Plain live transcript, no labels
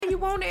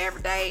want it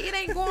every day. It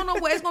ain't going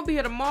nowhere. It's gonna be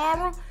here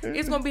tomorrow.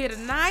 It's gonna be here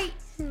tonight.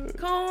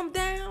 Calm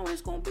down.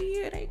 It's gonna be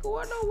here. It ain't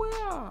going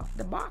nowhere.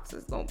 The box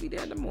is gonna be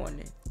there in the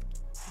morning.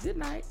 Good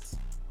night.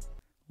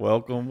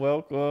 Welcome to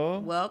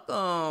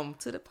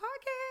the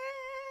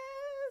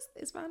podcast.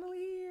 It's finally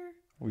here.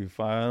 We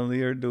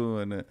finally are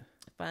doing it.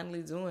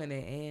 Finally doing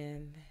it,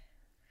 and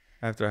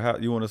after how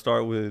you want to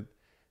start with?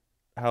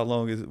 How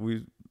long is it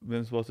we've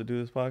been supposed to do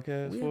this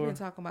podcast We've for? been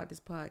talking about this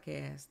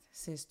podcast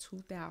since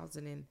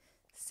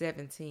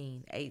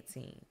 2017,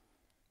 18.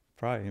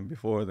 Probably even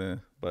before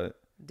then,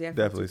 but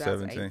definitely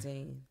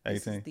 17. 18.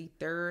 This is the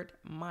third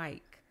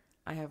mic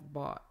I have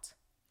bought,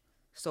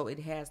 so it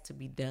has to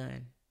be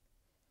done.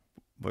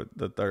 But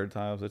the third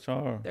time's a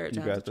charm.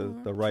 You got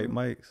the right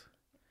mics.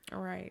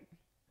 All right.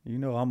 You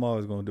know I'm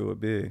always going to do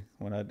it big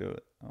when I do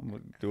it. I'm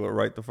going to do it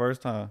right the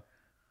first time,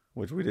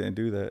 which we didn't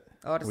do that.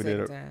 The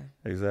second time.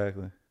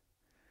 Exactly.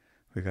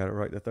 We got it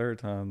right the third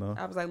time, though.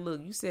 I was like,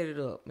 look, you set it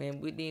up, man.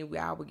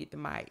 I would get the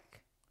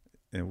mic.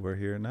 And we're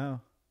here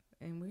now.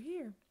 And we're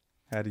here.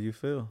 How do you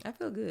feel? I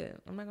feel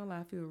good. I'm not going to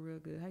lie. I feel real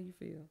good. How you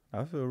feel?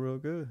 I feel real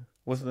good.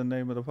 What's the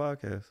name of the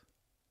podcast?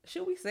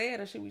 Should we say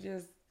it or should we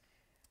just...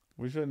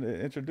 We shouldn't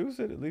introduce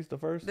it at least the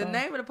first time. The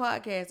name of the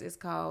podcast is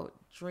called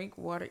Drink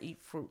Water,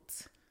 Eat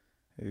Fruits.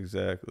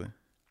 Exactly.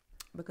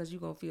 Because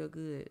you're going to feel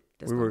good.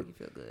 That's going to make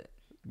you feel good.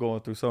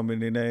 Going through so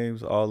many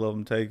names, all of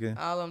them taken.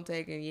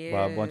 Yes.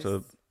 By a bunch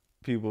of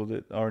people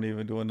that aren't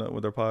even doing nothing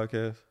with their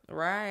podcast.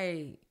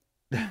 Right.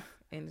 And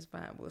it's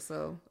fine.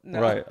 So,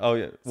 no. Right. Oh,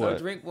 yeah. So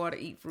drink water,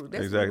 eat fruit.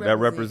 That's exactly. That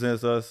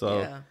represents us.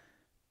 So yeah.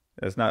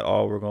 That's not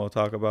all we're going to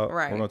talk about.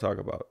 Right. We're going to talk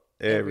about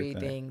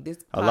everything.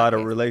 This a lot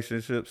of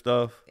relationship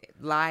stuff.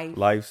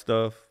 Life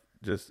stuff.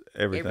 Just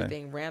everything.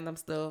 Everything. Random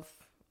stuff.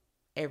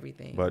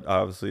 Everything. But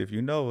obviously, if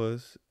you know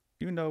us,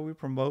 you know we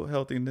promote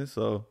healthiness.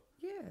 So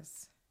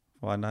yes.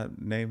 Why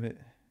not name it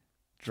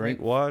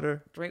Drink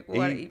Water,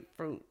 Eat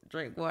Fruit.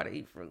 Drink Water,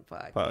 Eat Fruit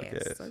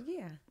podcast. So,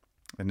 yeah.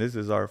 And this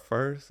is our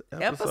first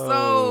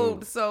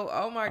episode. So,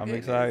 oh my goodness. I'm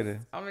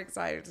excited. I'm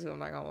excited too. I'm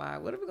not going to lie.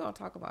 What are we going to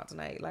talk about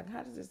tonight? Like,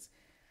 how does this...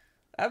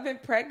 I've been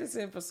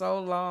practicing for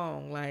so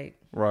long. Like...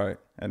 Right.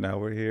 And now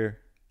we're here.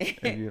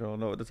 And you don't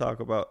know what to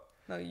talk about.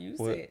 No, you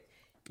said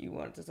you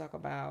wanted to talk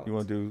about... You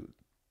want to do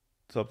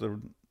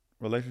something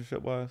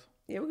relationship-wise?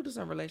 Yeah, we could do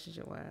something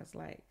relationship-wise.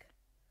 Like...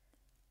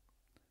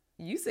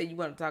 You said you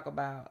want to talk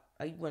about...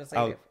 you want to say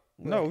that?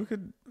 No, we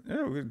could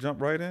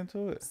jump right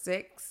into it.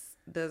 Sex,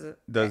 does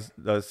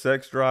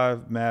sex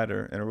drive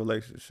matter in a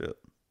relationship?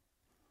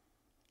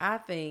 I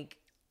think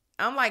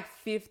I'm like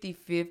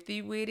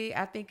 50-50 with it.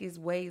 I think it's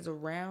ways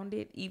around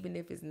it, even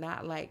if it's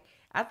not like...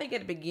 I think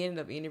at the beginning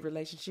of any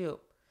relationship,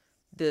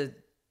 the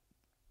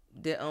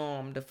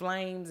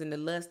flames and the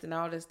lust and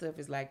all that stuff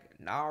is like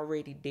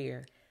already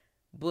there.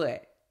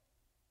 But...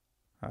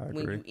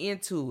 when you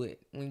into it,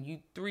 when you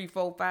 3,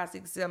 4, 5,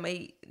 6, 7,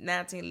 8,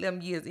 9, 10,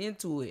 11 years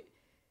into it,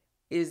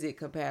 is it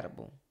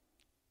compatible?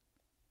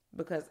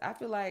 Because I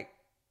feel like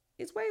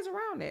it's ways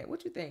around that.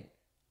 What you think?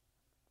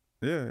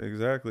 Yeah,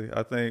 exactly.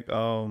 I think,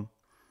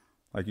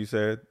 like you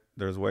said,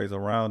 there's ways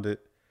around it.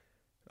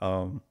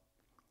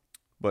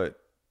 But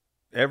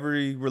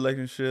every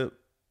relationship,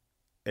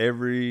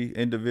 every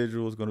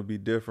individual is going to be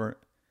different.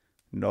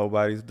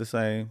 Nobody's the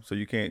same. So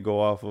you can't go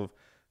off of,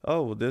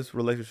 oh, well, this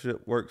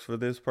relationship works for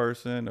this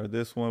person or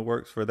this one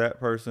works for that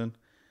person.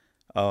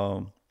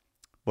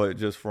 But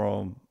just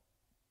from,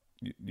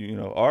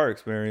 our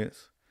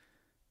experience,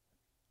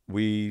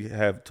 we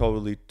have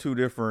totally two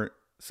different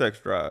sex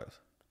drives,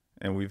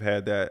 and we've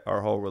had that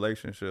our whole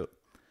relationship.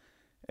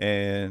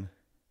 And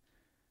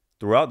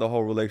throughout the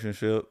whole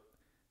relationship,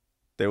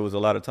 there was a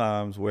lot of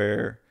times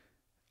where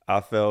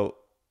I felt,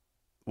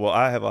 well,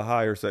 I have a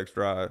higher sex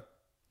drive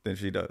than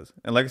she does.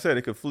 And like I said,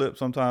 it could flip.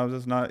 Sometimes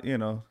it's not,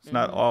 it's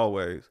not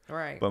always.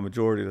 Right. But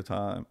majority of the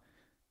time,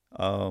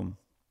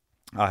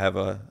 I have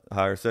a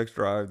higher sex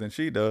drive than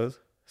she does.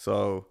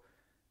 So,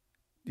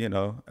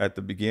 at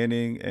the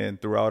beginning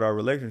and throughout our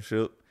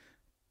relationship,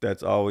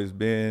 that's always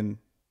been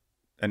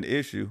an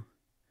issue.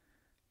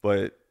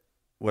 But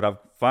what I've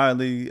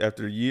finally,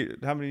 after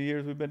how many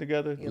years we've been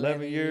together?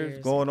 11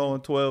 years, going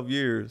on 12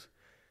 years,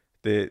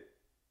 that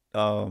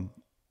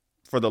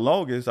for the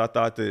longest, I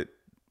thought that,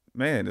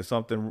 man, is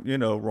something,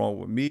 wrong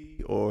with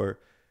me, or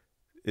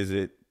is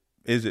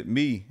it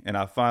me? And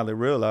I finally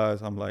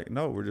realized, I'm like,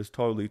 no, we're just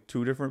totally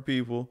two different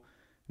people.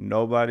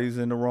 Nobody's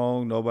in the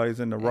wrong. Nobody's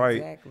in the right.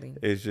 Exactly.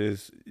 It's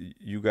just,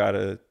 you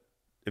gotta,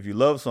 if you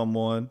love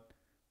someone,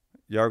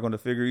 y'all are going to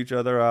figure each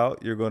other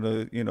out. You're going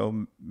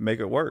to, make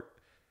it work.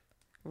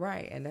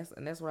 Right. And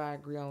that's what I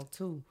agree on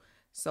too.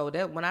 So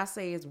that when I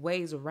say it's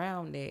ways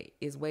around that,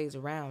 it's ways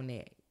around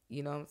that,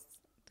 did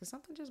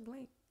something just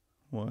blink?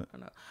 What? I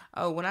know.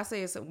 Oh, when I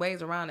say it's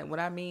ways around it, what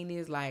I mean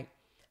is, like,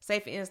 say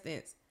for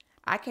instance,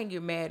 I can't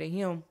get mad at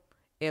him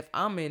if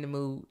I'm in the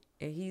mood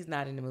and he's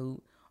not in the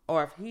mood,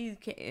 or if he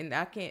can and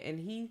I can't and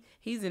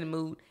he's in the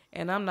mood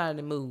and I'm not in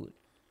the mood.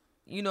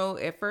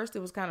 At first it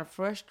was kind of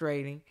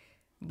frustrating,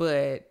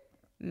 but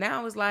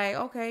Now it's like,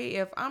 okay,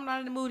 if I'm not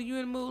in the mood and you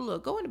in the mood,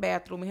 look, go in the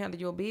bathroom and handle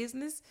your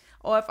business.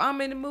 Or if I'm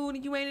in the mood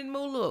and you ain't in the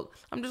mood, look,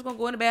 I'm just gonna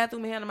go in the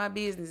bathroom and handle my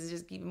business and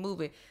just keep it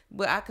moving.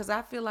 But cause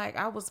I feel like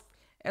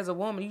as a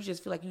woman, you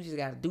just feel like you just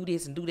gotta do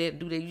this and do that and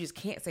do that. You just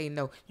can't say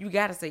no. You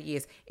gotta say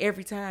yes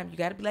every time. You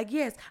gotta be like,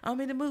 yes, I'm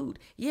in the mood.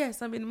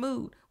 Yes, I'm in the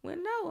mood. Well,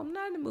 no, I'm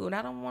not in the mood.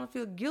 I don't want to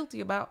feel guilty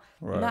about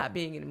not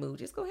being in the mood.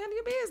 Just go handle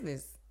your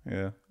business.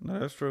 Yeah, no,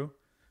 that's true.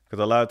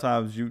 Because a lot of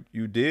times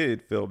you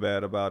did feel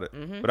bad about it.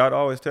 Mm-hmm. But I'd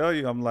always tell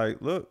you, I'm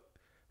like, look,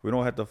 we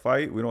don't have to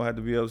fight. We don't have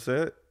to be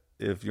upset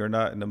if you're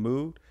not in the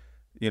mood.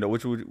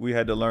 Which we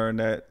had to learn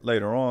that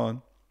later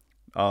on.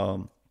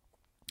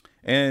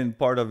 And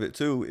part of it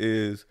too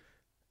is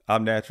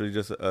I'm naturally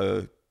just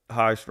a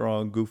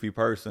high-strung, goofy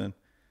person.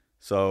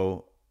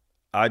 So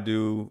I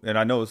do, and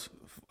I know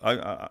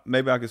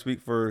maybe I can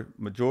speak for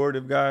majority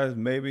of guys,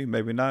 maybe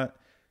not,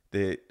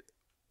 that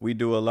we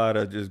do a lot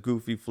of just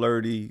goofy,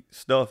 flirty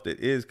stuff that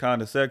is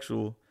kind of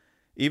sexual,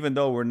 even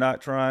though we're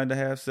not trying to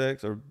have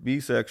sex or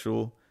be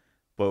sexual,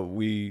 but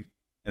we,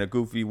 in a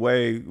goofy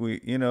way, we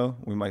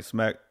might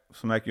smack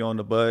you on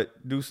the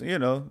butt, do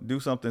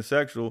something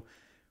sexual,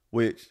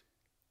 which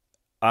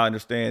I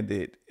understand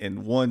that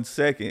in 1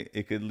 second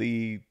it could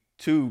lead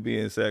to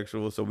being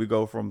sexual. So we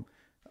go from,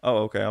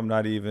 oh, okay, I'm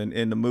not even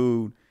in the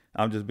mood,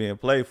 I'm just being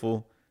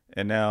playful,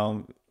 and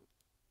now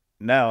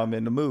I'm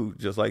in the mood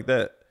just like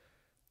that.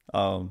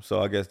 So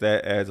I guess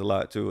that adds a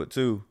lot to it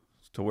too,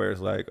 to where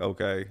it's like,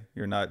 okay,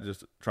 you're not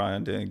just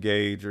trying to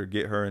engage or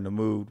get her in the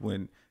mood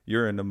when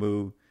you're in the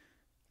mood.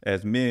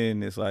 As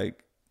men, it's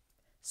like.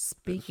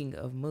 Speaking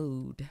of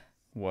mood.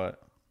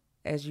 What?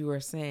 As you were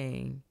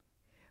saying,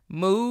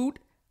 mood,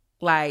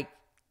 like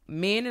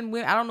men and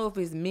women, I don't know if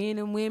it's men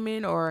and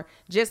women or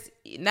just,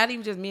 not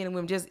even just men and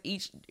women, just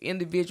each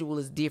individual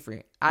is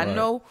different. I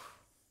know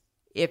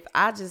if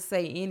I just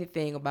say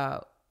anything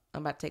about,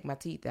 I'm about to take my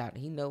teeth out,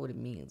 he know what it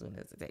means when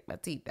it's to take my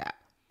teeth out.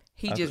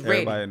 He just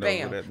ready. Bam.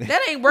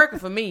 That ain't working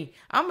for me.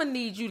 I'm going to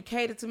need you to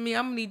cater to me.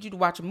 I'm going to need you to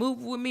watch a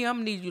movie with me. I'm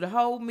going to need you to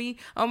hold me.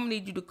 I'm going to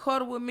need you to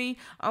cuddle with me.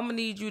 I'm going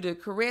to need you to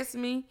caress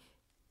me.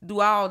 Do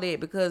all that,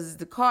 because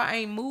the car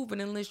ain't moving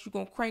unless you're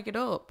going to crank it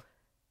up.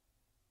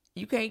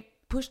 You can't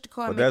push the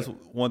car. But that's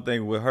one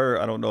thing with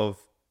her. I don't know if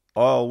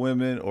all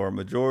women or a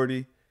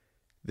majority,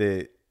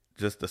 that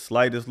just the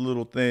slightest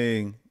little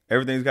thing,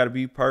 everything's got to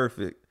be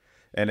perfect.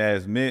 And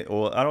as men,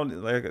 or I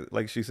don't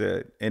like she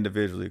said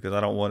individually, because I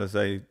don't want to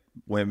say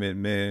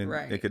women, men.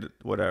 Right. It could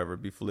whatever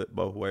be flipped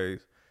both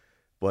ways.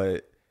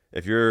 But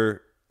if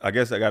you're, I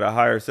guess I got a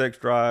higher sex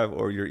drive,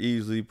 or you're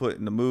easily put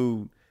in the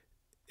mood,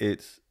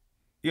 it's,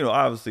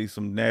 obviously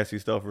some nasty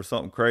stuff or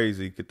something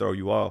crazy could throw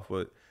you off,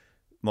 but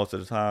most of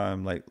the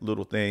time, like,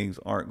 little things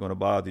aren't going to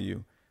bother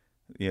you.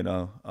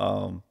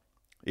 Even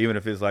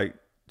if it's like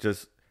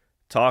just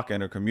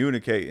talking or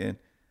communicating,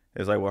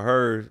 it's like with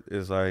her,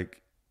 it's like,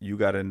 you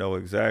got to know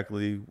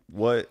exactly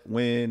what,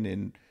 when,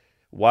 and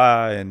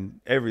why, and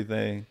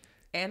everything.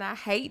 And I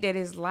hate that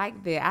it's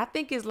like that. I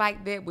think it's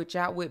like that with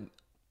y'all.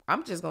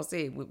 I'm just gonna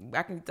say it.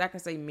 I can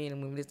say men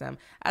and women this time.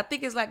 I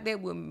think it's like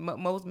that with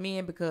most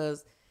men,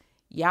 because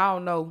y'all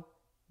know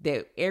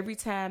that every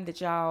time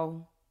that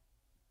y'all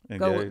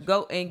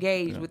go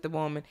engage with the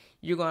woman,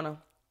 you're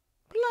gonna.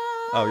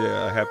 Oh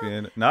yeah, a happy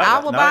ending.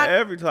 Not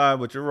every time,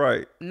 but you're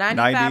right.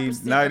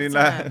 95% of the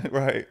time.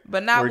 Right.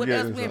 But not with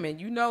us women.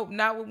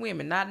 Not with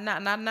women. Not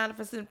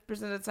 90% of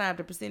the time.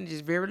 The percentage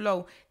is very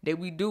low that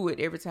we do it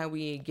every time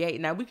we engage.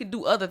 Now you can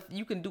do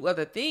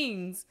other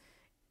things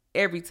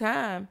every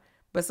time,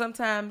 but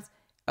sometimes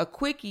a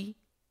quickie,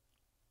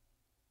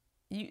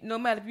 no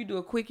matter if you do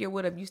a quickie or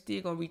whatever, you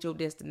still gonna reach your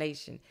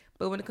destination.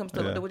 But when it comes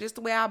to just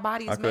the way our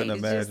body is made,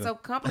 it's just so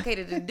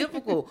complicated and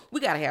difficult. We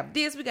gotta have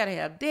this, we gotta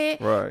have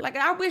that. Right. Like,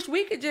 I wish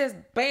we could just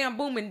bam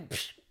boom and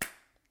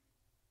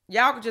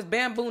y'all could just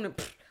bam boom and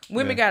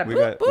women gotta we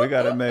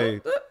got it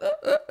made.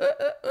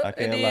 I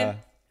can't lie.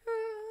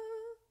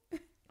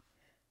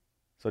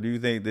 So do you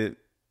think that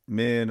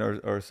men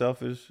are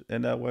selfish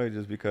in that way,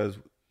 just because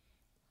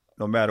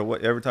no matter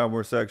what, every time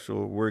we're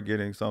sexual, we're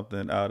getting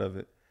something out of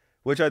it?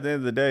 Which at the end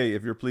of the day,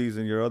 if you're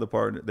pleasing your other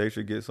partner, they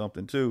should get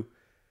something too.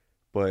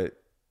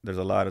 But there's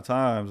a lot of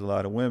times, a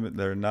lot of women,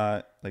 they're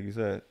not, like you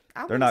said,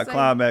 they're not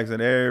climaxing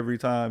every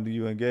time that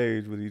you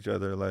engage with each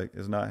other. Like,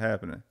 it's not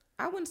happening.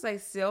 I wouldn't say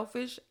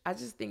selfish. I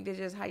just think that's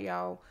just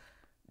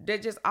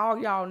that's just all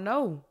y'all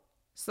know.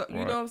 So, you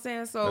know what I'm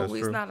saying? So that's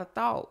it's true. Not a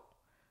thought.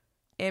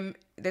 And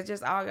that's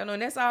just all y'all know.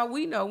 And that's all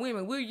we know.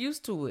 Women, we're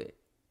used to it.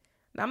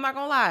 Now, I'm not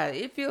going to lie.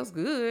 It feels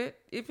good.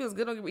 It feels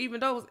good. Even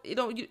though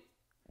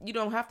you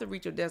don't have to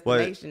reach your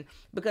destination,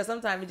 because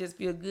sometimes it just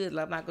feels good.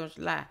 Like, I'm not going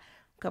to lie.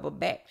 A couple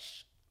back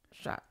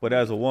shots. But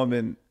as a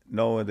woman,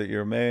 knowing that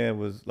your man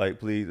was like,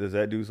 please, does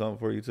that do something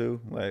for you too?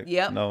 Like,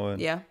 knowing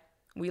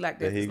we like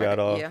that he got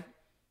off.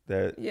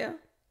 Yeah.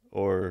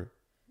 Or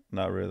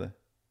not really.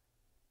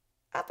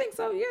 I think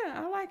so. Yeah,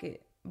 I like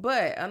it.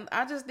 But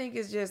I just think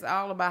it's just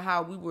all about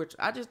how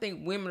I just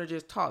think women are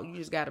just taught. You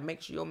just got to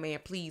make sure your man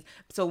please.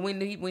 So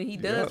when he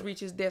does reach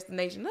his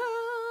destination,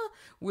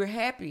 we're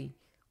happy.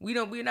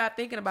 We're not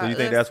thinking about. So you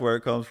think that's where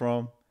it comes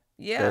from?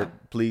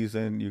 that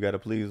pleasing, you got to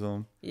please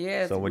them.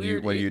 Yeah. So when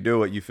you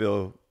do it, you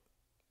feel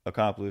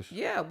accomplished.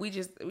 Yeah, we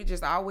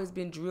just always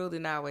been drilled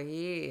in our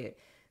head.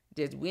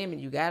 Just women,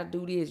 you gotta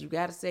do this, you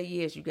gotta say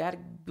yes, you gotta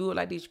do it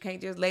like this. You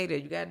can't just lay there.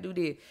 You gotta do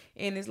this,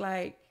 and it's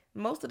like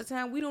most of the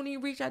time we don't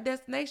even reach our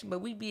destination, but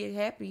we be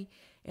happy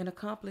and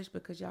accomplished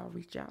because y'all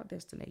reach our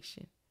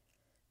destination.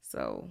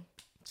 So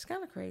it's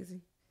kind of crazy,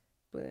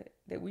 but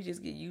that we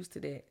just get used to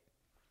that.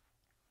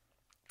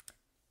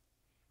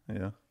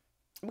 Yeah.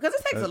 Because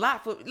it takes a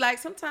lot for, like,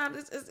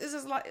 sometimes it's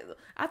just like,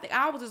 I think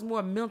ours is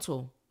more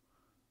mental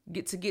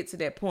get to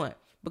that point.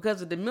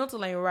 Because if the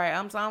mental ain't right,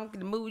 I'm in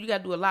the mood, you got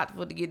to do a lot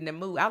to get in the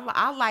mood.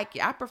 I like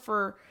it. I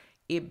prefer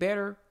it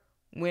better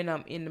when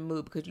I'm in the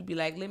mood because you be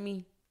like, let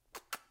me,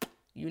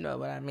 you know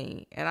what I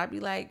mean. And I be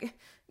like,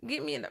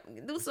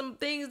 do some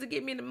things to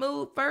get me in the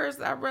mood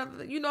first. I'd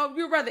rather, you'd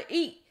rather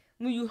eat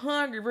when you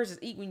hungry versus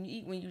eat when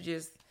you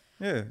just.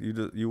 Yeah,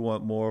 you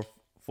want more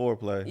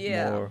foreplay.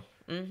 Yeah. More,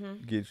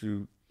 get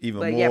you even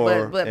but more.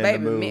 Yeah, but in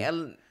baby, the mood. me, at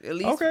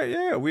least. Okay,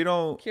 yeah, we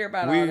don't care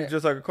about all that.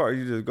 Just like a car.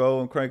 You just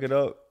go and crank it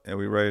up, and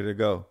we ready to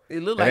go.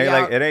 It look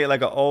it ain't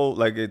like an old,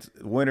 like it's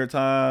winter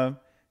time,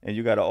 and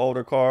you got an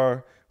older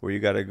car where you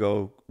got to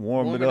go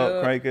warm it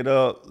up, crank it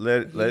up,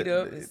 let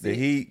the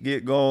heat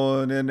get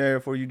going in there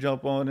before you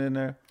jump on in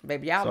there.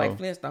 Baby, y'all like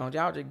Flintstones.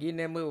 Y'all just get in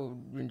that move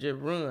and just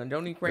run.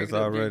 Don't even crank it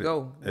up, just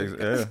go.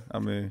 Yeah, I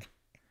mean,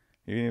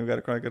 you ain't even got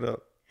to crank it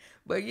up.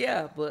 But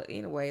yeah,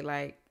 anyway,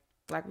 like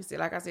we said,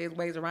 like I said, there's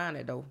ways around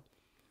it though.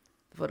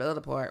 For the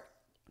other part,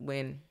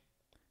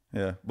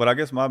 yeah, but I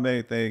guess my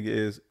main thing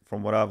is,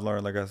 from what I've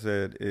learned, like I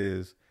said,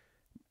 is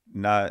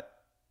not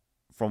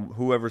from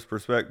whoever's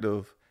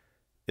perspective.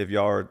 If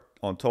y'all are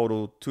on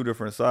total two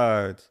different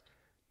sides,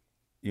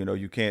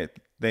 you can't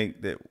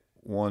think that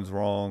one's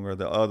wrong or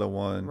the other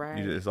one. Right.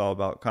 It's all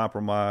about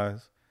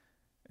compromise.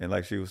 And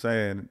like she was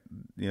saying,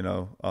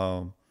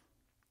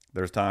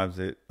 there's times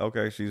that,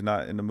 okay, she's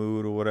not in the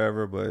mood or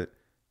whatever, but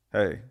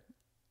hey,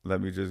 let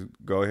me just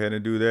go ahead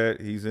and do that.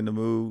 He's in the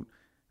mood.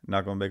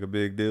 Not going to make a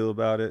big deal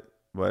about it.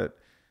 But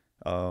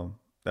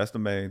that's the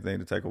main thing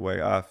to take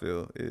away, I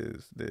feel,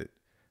 is that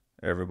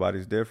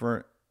everybody's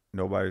different.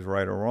 Nobody's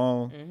right or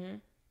wrong. Mm-hmm.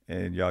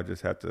 And y'all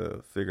just have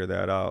to figure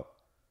that out.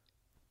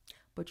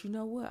 But you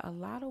know what? A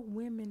lot of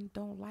women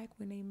don't like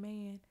when a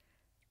man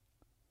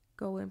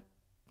go and,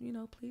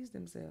 please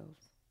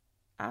themselves.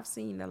 I've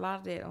seen a lot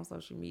of that on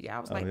social media. I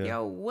was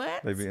yo,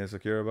 what? They be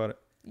insecure about it?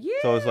 Yeah.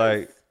 So it's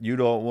like, you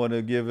don't want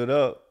to give it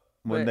up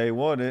when they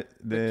want it,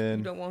 then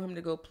you don't want him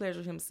to go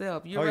pleasure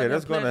himself.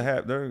 That's going to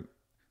happen.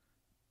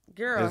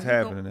 Girl, it's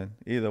happening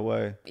either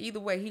way.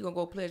 Either way, he gonna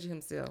go pleasure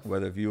himself.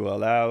 Whether if you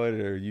allow it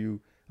or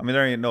you,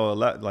 there ain't a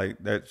lot like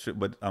that.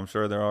 But I'm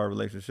sure there are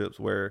relationships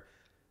where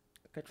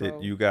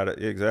you gotta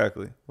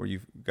where you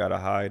gotta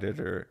hide it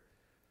or.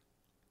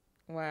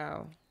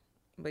 Wow,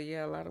 but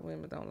yeah, a lot of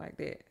women don't like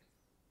that.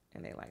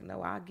 And they like,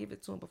 no, I'll give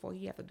it to him before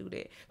he have to do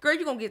that. Girl,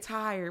 you gonna get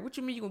tired. What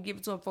you mean you gonna give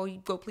it to him before he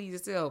go please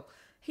himself?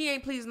 He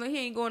ain't pleasing.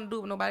 He ain't going to do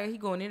it with nobody. He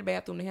going in the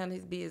bathroom to handle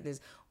his business.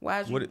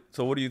 Why is you?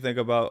 So what do you think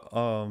about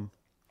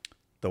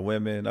the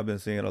women? I've been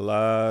seeing a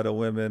lot of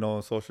women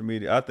on social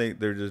media. I think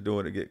they're just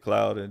doing it to get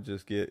clout and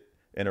just get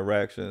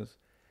interactions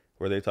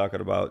where they talking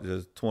about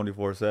just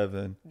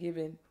 24/7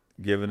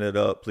 giving it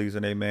up,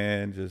 pleasing a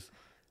man, just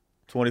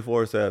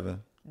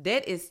 24/7.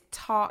 That is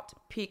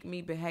taught pick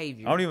me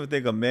behavior. I don't even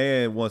think a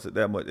man wants it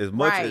that much. As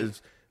much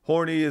as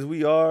horny as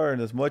we are,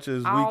 and as much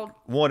as we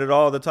want it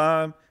all the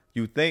time,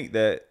 you think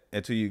that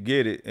until you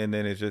get it, and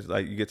then it's just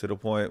like you get to the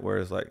point where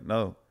it's like,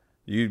 no,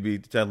 you'd be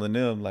telling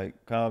them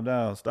like, calm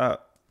down,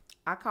 stop.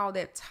 I call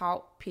that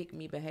taught pick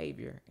me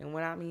behavior. And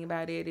what I mean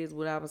by that is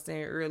what I was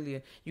saying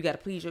earlier. You got to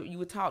please you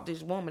would taught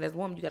this woman, as a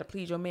woman, you got to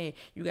please your man.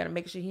 You got to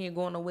make sure he ain't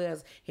going nowhere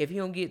else. If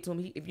you don't give it to him,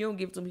 he going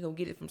to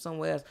get it from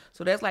somewhere else.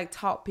 So that's like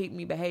taught pick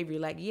me behavior.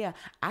 Like, yeah,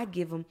 I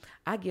give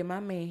my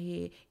man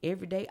head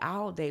every day,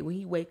 all day. When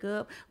he wake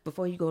up,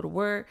 before he go to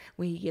work,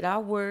 when he get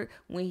out of work,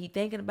 when he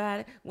thinking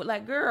about it.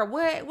 Like, girl,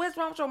 what's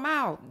wrong with your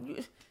mouth?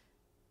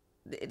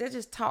 That's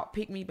just taught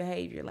pick me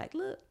behavior. Like,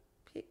 look.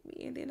 Pick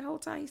me, and then the whole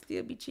time he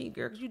still be cheating,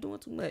 girl, because you're doing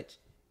too much.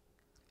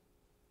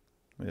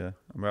 Yeah,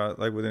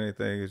 like with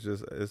anything,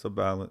 it's a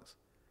balance.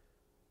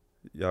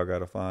 Y'all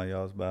gotta find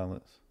y'all's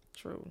balance.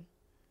 True.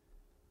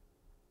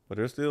 But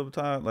there's still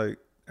time, like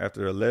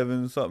after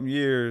 11 something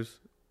years,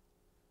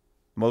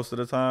 most of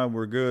the time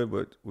we're good,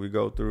 but we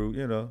go through,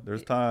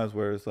 there's times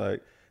where it's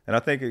like, and I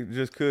think it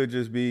just could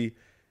just be,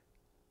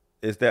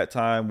 it's that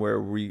time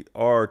where we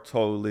are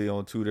totally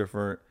on two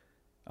different.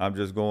 I'm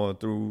just going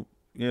through.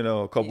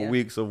 A couple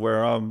weeks of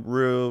where I'm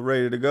real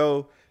ready to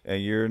go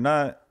and you're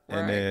not. Right.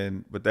 And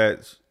then, but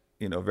that's,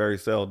 very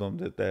seldom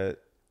that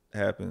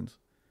happens.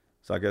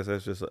 So I guess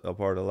that's just a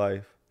part of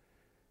life.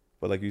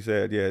 But like you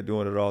said,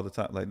 doing it all the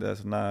time, like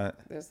that's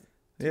not,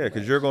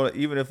 because you're going to,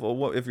 even if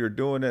you're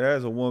doing it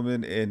as a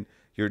woman and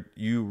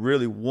you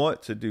really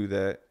want to do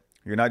that,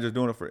 you're not just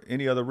doing it for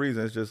any other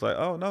reason. It's just like,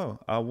 oh no,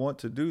 I want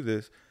to do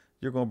this.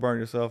 You're going to burn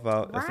yourself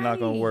out. Right. It's not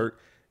going to work.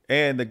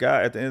 And the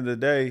guy at the end of the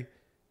day,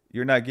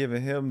 you're not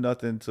giving him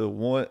nothing to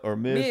want or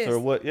miss. Or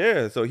what.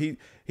 Yeah, so he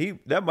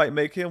that might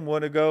make him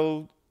want to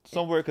go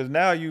somewhere, because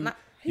now you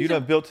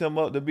done built him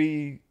up to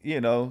be,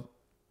 you know,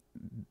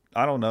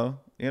 I don't know.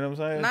 You know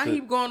what I'm saying? Now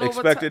he's going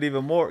expected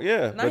even more.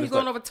 Yeah. Now he's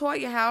going over to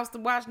Toya house to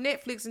watch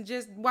Netflix and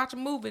just watch a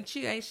movie, and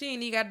she ain't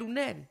even got to do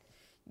nothing.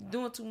 You're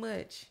doing too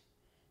much.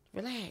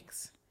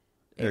 Relax.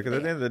 Yeah, because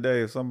at the end of the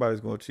day, if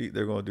somebody's going to cheat,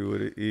 they're going to do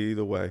it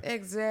either way.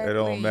 Exactly. It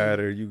don't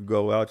matter. You can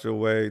go out your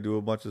way, do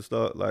a bunch of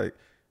stuff. Like,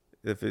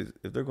 if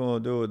they're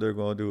going to do it, they're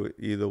going to do it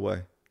either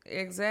way.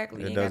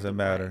 Exactly. It doesn't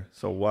matter.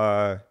 So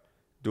why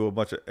do a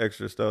bunch of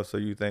extra stuff so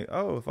you think,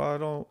 oh, if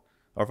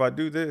I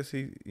do this,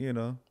 you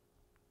know,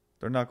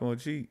 they're not going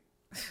to cheat.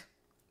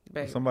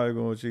 If somebody's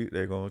going to cheat,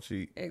 they're going to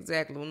cheat.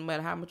 Exactly. No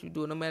matter how much you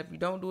do it, no matter if you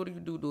don't do it or you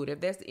do it. If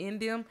that's in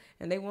them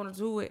and they want to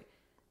do it,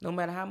 no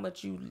matter how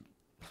much you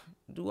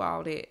do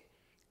all that,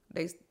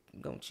 they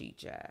going to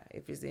cheat, y'all,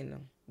 if it's in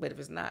them. But if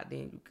it's not,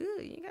 then you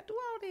good. You ain't got to do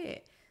all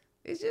that.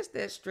 It's just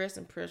that stress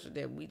and pressure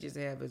that we just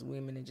have as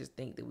women and just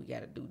think that we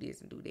got to do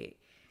this and do that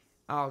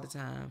all the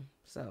time.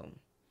 So,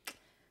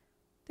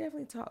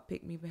 definitely talk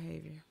pick me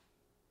behavior.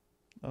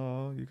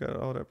 Oh, you got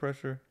all that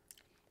pressure?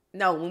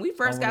 No, when we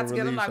first got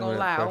together, I'm not gonna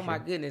lie. Oh my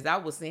goodness, I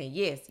was saying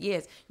yes.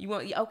 You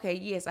want? Okay,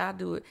 yes, I'll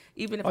do it.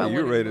 Even if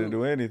you're ready to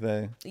do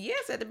anything.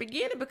 Yes, at the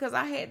beginning, because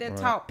I had that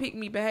talk pick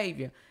me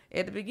behavior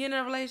at the beginning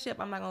of a relationship.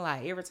 I'm not gonna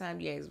lie. Every time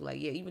you ask,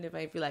 like, yeah, even if I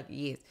ain't feel like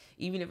yes,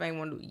 even if I ain't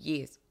want to do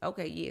yes,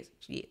 okay, yes.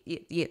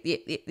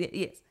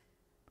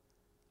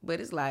 But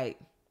it's like,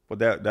 well,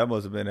 that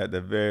must have been at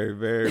the very,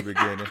 very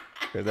beginning,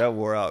 because that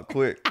wore out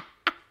quick.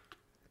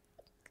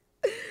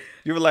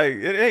 You were like,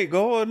 it ain't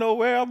going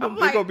nowhere. We're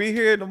going to be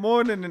here in the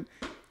morning. And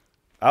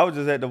I was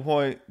just at the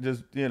point,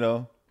 just, you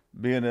know,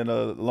 being in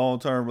a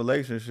long-term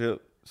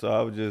relationship. So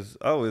I was just,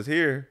 it's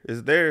here.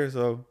 It's there.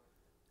 So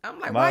I'm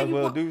like, might as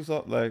well do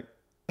something. Like,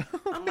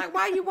 I'm like,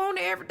 why you want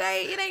it every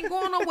day? It ain't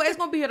going nowhere. It's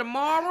going to be here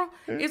tomorrow.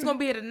 It's going to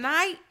be here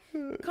tonight.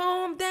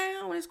 Calm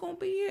down. It's going to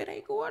be here. It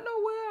ain't going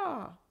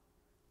nowhere.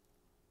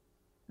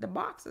 The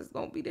box is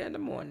going to be there in the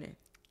morning.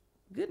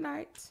 Good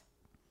night.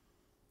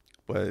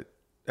 But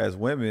as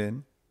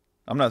women,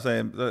 I'm not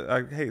saying,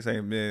 I hate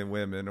saying men,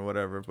 women, or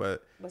whatever,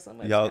 but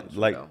y'all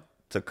like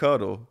to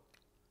cuddle.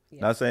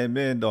 Yeah. Not saying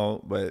men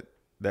don't, but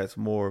that's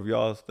more of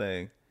y'all's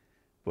thing.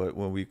 But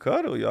when we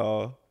cuddle,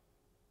 y'all,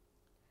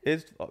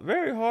 it's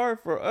very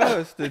hard for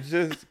us to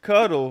just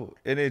cuddle,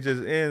 and it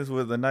just ends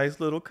with a nice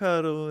little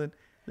cuddle and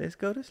let's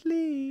go to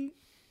sleep.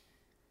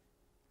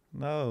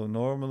 No,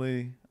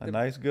 normally a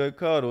nice good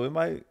cuddle, it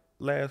might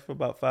last for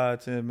about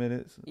 5-10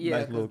 minutes. Yeah,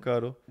 nice little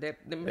cuddle.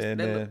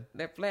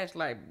 That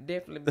flashlight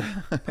definitely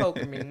be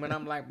poking me when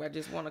I'm like, I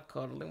just want to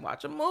cuddle and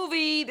watch a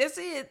movie. That's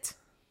it.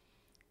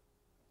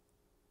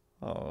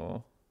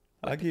 Oh,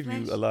 I give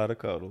you a lot of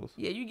cuddles.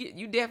 Yeah,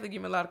 you definitely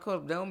give me a lot of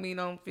cuddles. Don't mean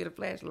I don't feel the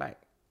flashlight.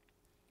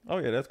 Oh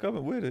yeah, that's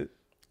coming with it.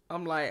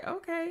 I'm like,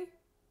 okay.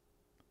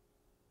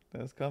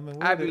 That's coming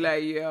with it. I'd be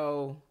like,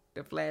 yo,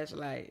 the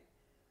flashlight.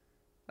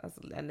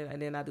 And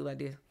then I do like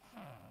this.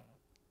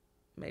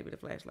 Maybe the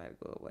flashlight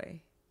will go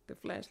away. The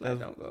flashlight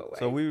don't go away.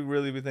 So we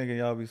really be thinking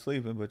y'all be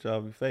sleeping, but y'all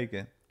be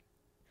faking.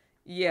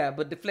 Yeah,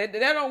 but that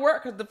don't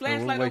work because the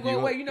flashlight don't go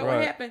away. You know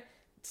what happened?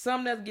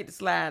 Something else get to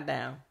slide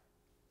down.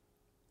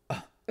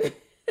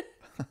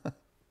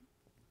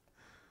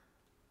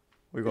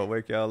 We're going to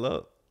wake y'all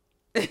up.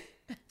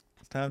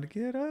 It's time to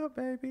get up,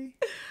 baby.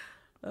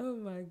 Oh,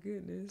 my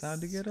goodness.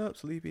 Time to get up,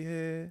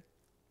 sleepyhead.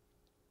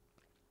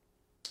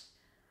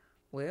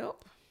 Well.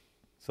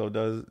 So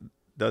does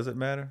it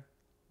matter?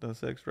 Does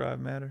sex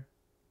drive matter?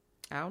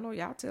 I don't know.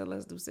 Y'all tell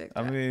us do sex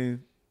drive. I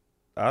mean,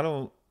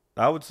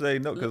 I would say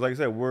no, because like I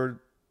said, we're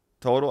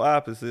total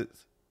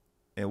opposites,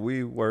 and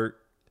we work,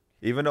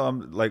 even though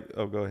I'm like,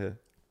 oh, go ahead.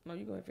 No,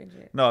 you go ahead and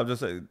finish it. No, I'm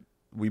just saying,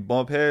 we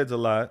bump heads a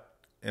lot,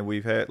 and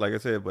we've had, like I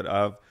said, but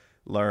I've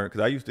learned,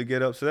 because I used to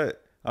get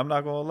upset. I'm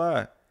not going to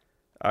lie.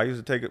 I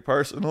used to take it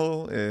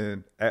personal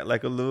and act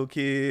like a little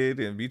kid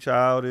and be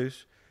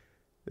childish.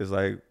 It's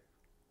like,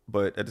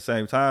 but at the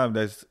same time,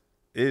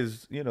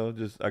 is, you know,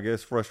 just, I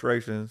guess,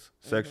 frustrations,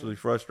 sexually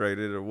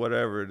frustrated or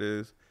whatever it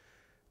is.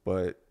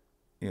 But,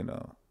 you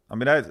know, I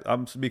mean,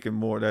 I'm speaking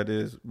more, that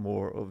is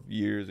more of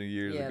years and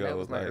years ago. That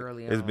was like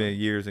early it's on. Been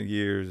years and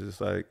years.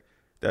 It's like,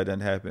 that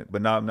doesn't happen.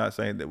 But now I'm not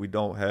saying that we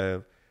don't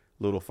have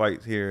little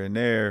fights here and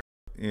there,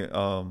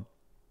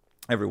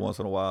 every once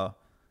in a while,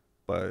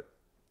 but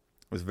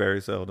it's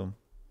very seldom.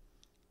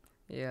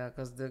 Yeah,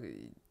 because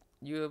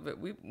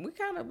we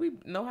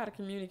know how to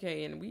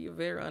communicate, and we are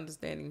very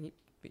understanding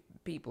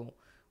people.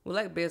 We're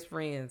like best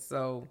friends,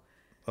 so.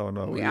 Oh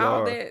no, we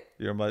are.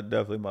 You're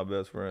definitely my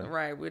best friend.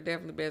 Right, we're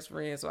definitely best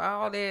friends. So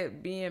all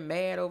that being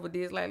mad over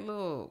this, like,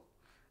 look,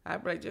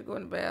 I'd be like, just go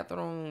in the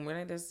bathroom. It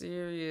ain't that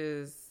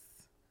serious.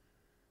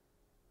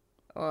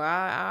 Or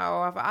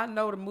if I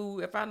know the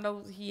mood, if I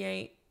know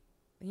he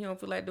don't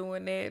feel like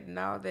doing that and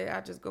all that,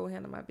 I just go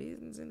handle my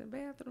business in the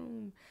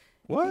bathroom.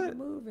 What? Keep it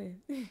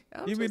moving.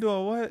 You be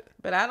doing what?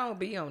 But I don't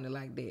be on it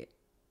like that.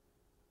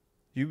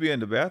 You be in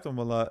the bathroom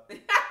a lot.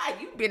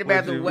 You be in the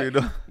bathroom way.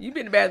 You be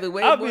in the bathroom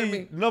way more than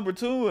me. Number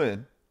two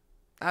in.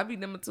 I'll be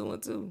number 2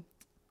 and 2.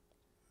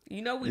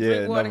 You know we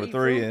drink water. Number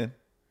 3 and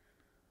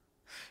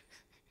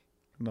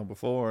number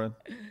 4 and.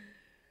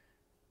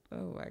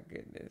 Oh my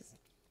goodness.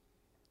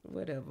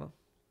 Whatever.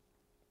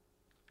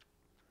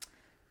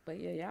 But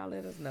yeah, y'all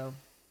let us know.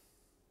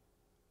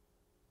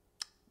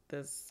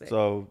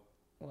 So,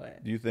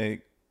 what? Do you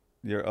think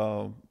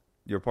your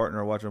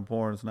partner watching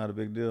porn is not a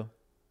big deal?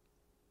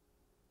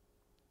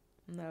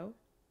 No.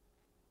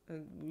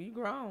 You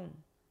grown.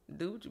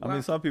 Do what you want. I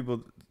mean, some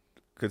people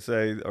could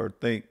say or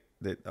think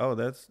that, oh,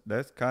 that's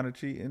kind of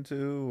cheating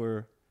too,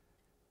 or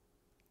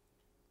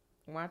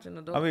watching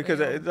adult. I mean, because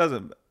it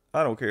doesn't.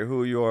 I don't care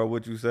who you are,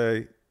 what you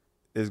say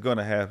is going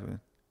to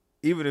happen.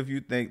 Even if you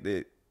think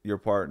that your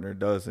partner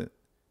doesn't,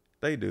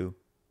 they do.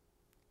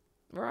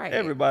 Right.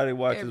 Everybody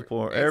watches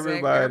porn. Exactly.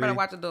 Everybody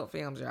watch adult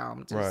films, y'all.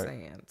 I'm just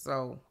saying.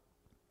 So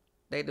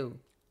they do.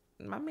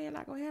 My man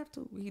not gonna have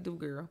to. He do,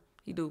 girl.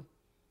 He do.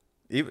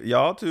 Even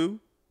y'all too.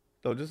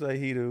 Don't just say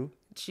he do.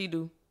 She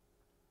do.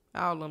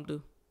 All of them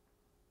do.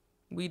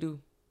 We do.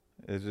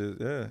 It's just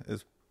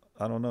It's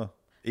I don't know.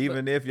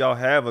 Even if y'all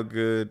have a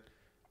good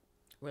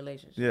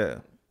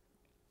relationship.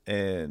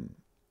 And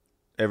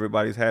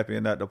everybody's happy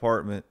in that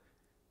department,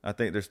 I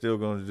think there's still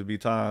going to be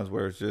times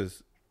where it's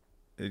just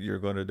you're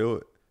going to do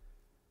it.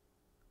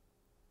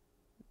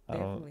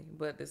 Definitely,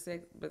 but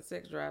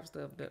sex drive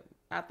stuff.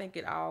 I think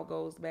it all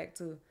goes back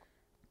to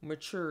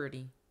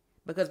maturity.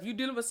 Because if you're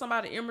dealing with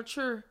somebody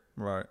immature,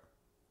 right?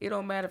 It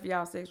don't matter if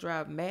y'all sex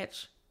drive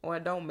match or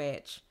it don't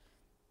match.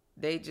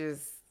 They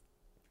just,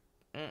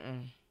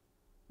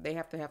 They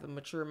have to have a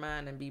mature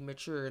mind and be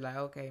mature. Like,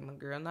 okay, my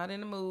girl not in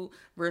the mood.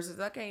 Versus,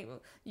 I can't.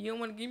 You don't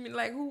want to give me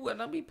like who?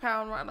 Don't be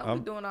pounding around. Don't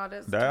be doing all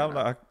that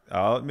stuff.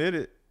 I'll admit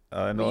it.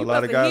 I know a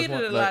lot of guys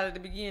want. You must have hit it a lot at the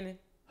beginning.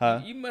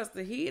 Huh? You must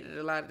have hit it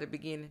a lot at the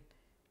beginning.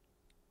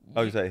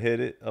 Oh, you say hit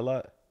it a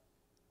lot?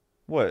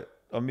 What?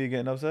 Of me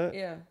getting upset?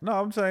 Yeah. No,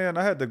 I'm saying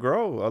I had to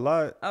grow a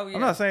lot. Oh, yeah.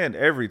 I'm not saying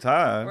every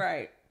time.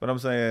 Right. But I'm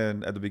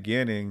saying at the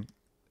beginning,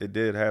 it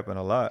did happen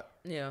a lot.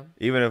 Yeah.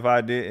 Even if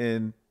I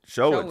didn't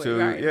show it to,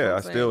 right, I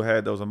still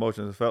had those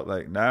emotions. It felt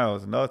like now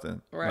it's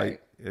nothing. Right.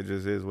 Like, it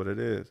just is what it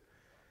is.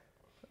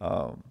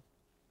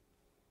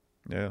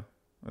 Yeah.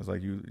 It's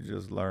like you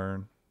just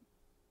learn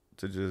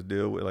to just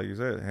deal with, like you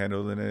said,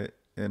 handling it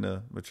in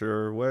a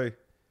mature way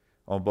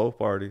on both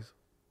parties.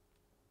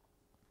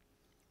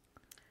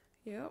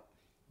 Yep.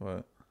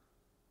 What?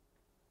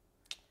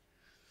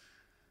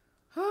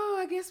 Oh,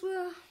 I guess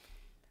we'll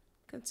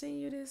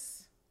continue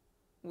this.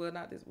 Well,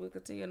 not this. We'll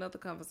continue another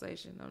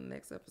conversation on the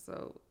next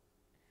episode.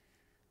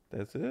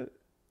 That's it?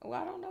 Well,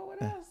 I don't know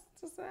what else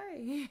to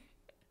say.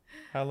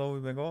 How long we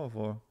been going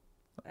for?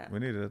 We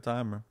needed a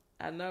timer.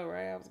 I know,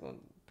 right? I was going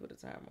to put a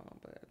timer on,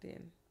 but I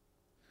didn't.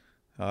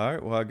 All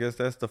right. Well, I guess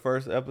that's the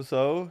first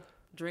episode.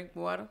 Drink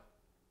water.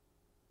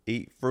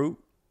 Eat fruit.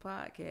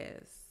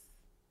 Podcast.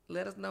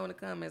 Let us know in the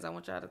comments. I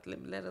want y'all to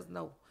let us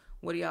know.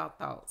 What are y'all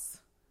thoughts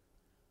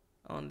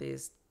on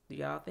this? Do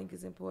y'all think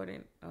it's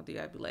important? Or do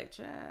y'all be like,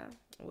 child,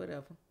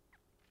 whatever.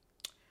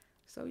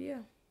 So,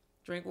 yeah.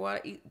 Drink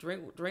water.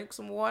 Drink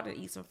some water and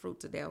eat some fruit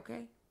today,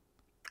 okay?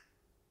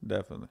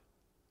 Definitely.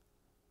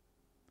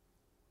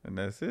 And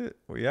that's it.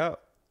 We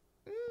out.